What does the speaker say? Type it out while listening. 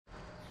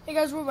Hey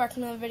guys, we're back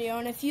in another video,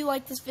 and if you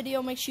like this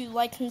video, make sure you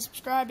like and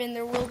subscribe, and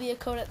there will be a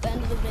code at the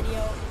end of the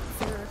video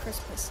for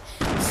Christmas.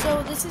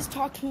 So this is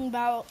talking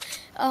about,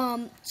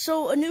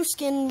 so a new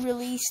skin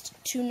released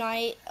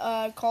tonight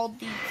called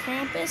the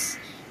Krampus.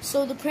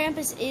 So the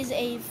Krampus is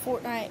a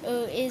Fortnite,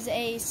 is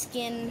a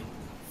skin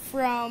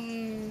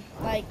from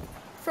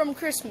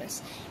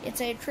Christmas.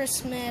 It's a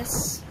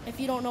Christmas,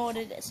 if you don't know what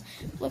it is,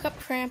 look up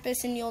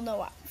Krampus and you'll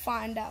know,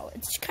 find out.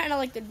 It's kind of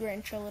like the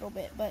Grinch a little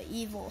bit, but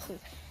evil.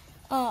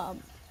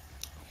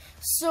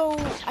 So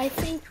I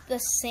think the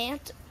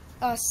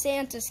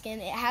Santa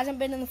skin, it hasn't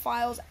been in the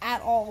files at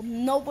all.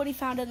 Nobody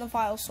found it in the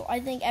files, so I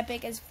think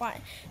Epic is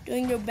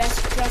doing their best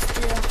just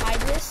to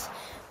hide this.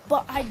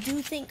 But I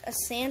do think a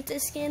Santa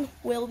skin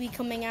will be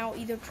coming out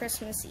either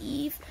Christmas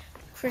Eve,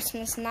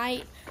 Christmas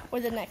night, or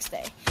the next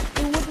day.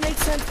 It would make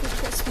sense for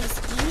Christmas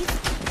Eve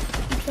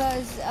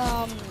because,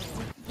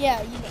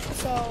 yeah, you know,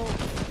 so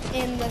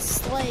in the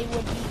sleigh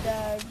would be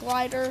the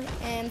glider,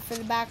 and for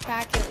the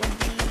backpack it would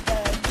be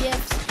the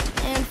gifts.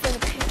 And for the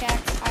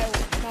pickaxe, I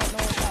don't know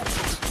what that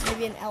is.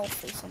 Maybe an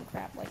elf or some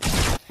crap like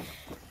that.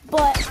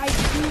 But I do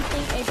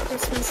think a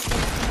Christmas skin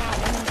will come out,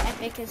 and then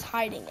Epic is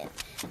hiding it.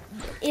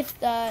 If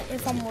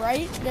I'm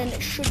right, then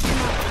it should come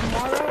out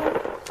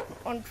tomorrow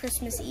on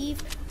Christmas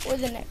Eve or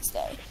the next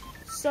day.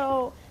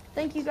 So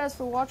thank you guys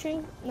for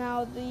watching.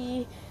 Now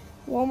the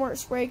Walmart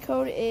spray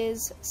code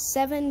is